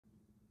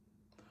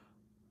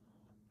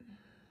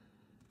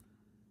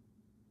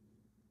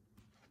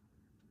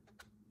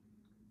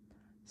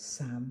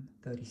Psalm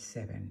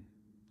 37.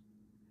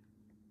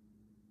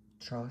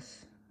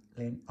 Trust,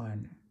 lean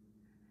on,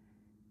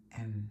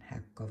 and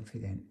have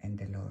confidence in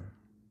the Lord,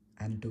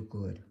 and do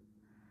good.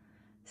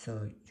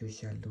 So you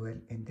shall dwell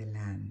in the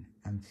land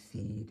and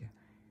feed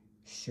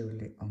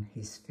surely on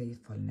his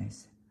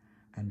faithfulness,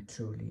 and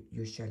truly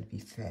you shall be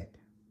fed.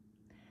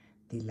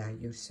 Delight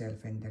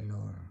yourself in the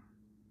Lord,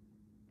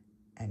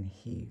 and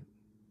he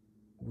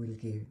will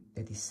give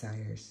the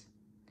desires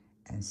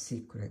and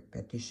secret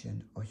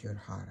petition of your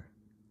heart.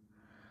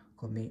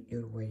 Commit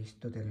your ways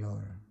to the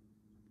Lord.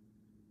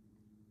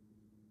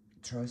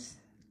 Trust,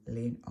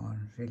 lean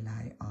on,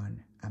 rely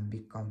on, and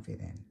be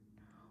confident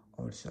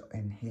also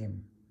in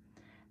him,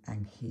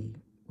 and he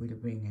will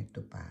bring it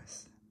to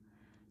pass.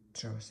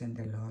 Trust in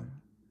the Lord,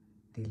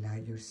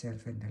 delight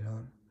yourself in the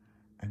Lord,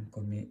 and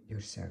commit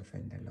yourself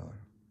in the Lord.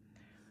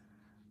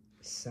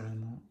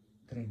 Salmo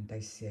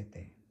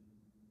 37.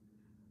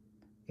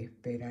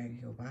 Espera en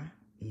Jehová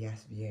y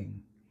haz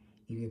bien,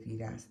 y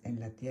vivirás en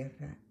la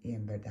tierra, y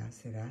en verdad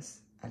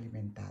serás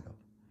alimentado.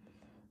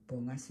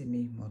 Pon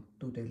asimismo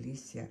tu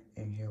delicia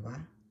en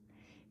Jehová,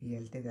 y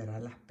él te dará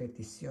las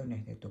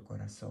peticiones de tu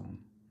corazón.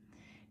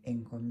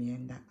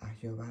 Encomienda a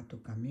Jehová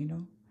tu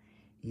camino,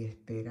 y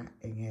espera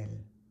en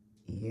él,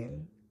 y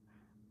él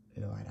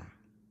lo hará.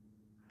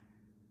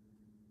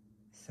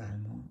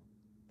 Salmo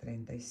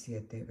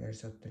 37,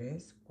 versos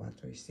 3,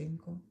 4 y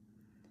 5.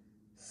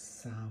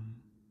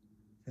 Psalm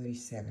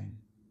 37.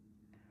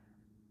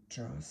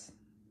 Trust,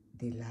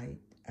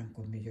 delight, and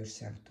commit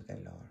yourself to the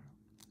Lord.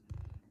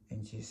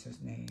 In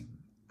Jesus' name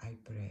I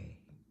pray.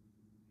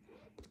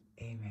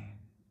 Amen.